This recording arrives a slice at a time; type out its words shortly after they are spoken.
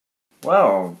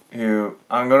Well,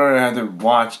 I'm gonna have to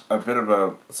watch a bit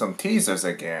of some teasers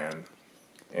again,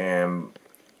 and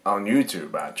on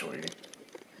YouTube actually.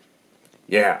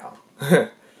 Yeah.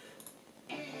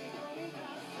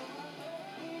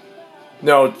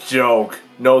 No joke.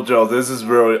 No joke. This is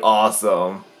really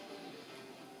awesome.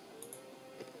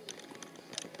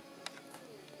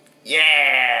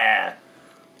 Yeah.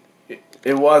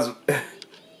 It was.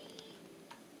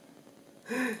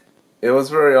 It was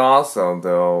very awesome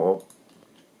though.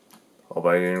 Hope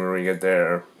I didn't really get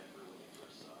there.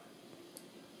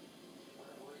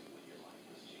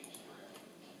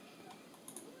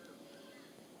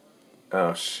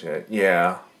 Oh shit.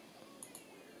 Yeah.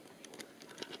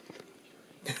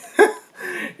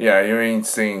 Yeah, you ain't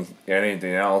seen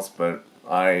anything else, but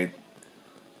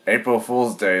April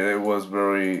Fool's Day, it was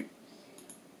very.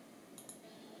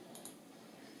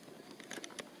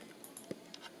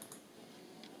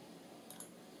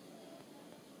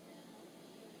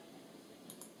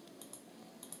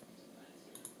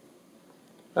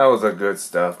 That was a good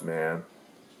stuff, man.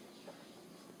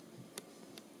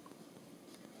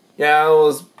 Yeah, it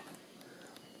was.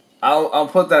 I'll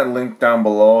put that link down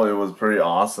below. It was pretty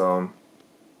awesome.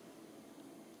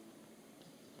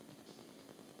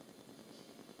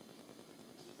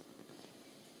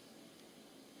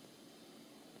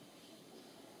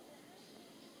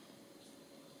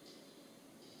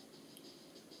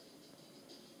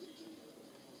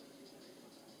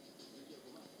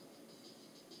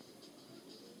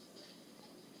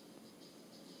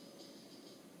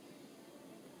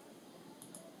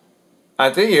 I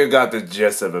think you got the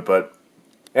gist of it, but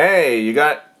hey,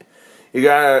 hey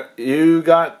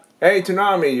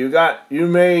Toonami, you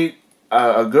made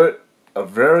a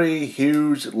very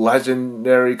huge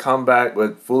legendary comeback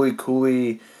with Fooly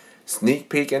Cooly sneak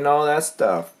peek and all that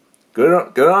stuff. Good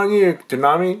on you,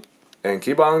 Toonami, and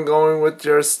keep on going with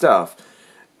your stuff.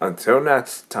 Until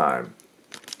next time,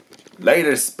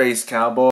 later, Space Cowboy.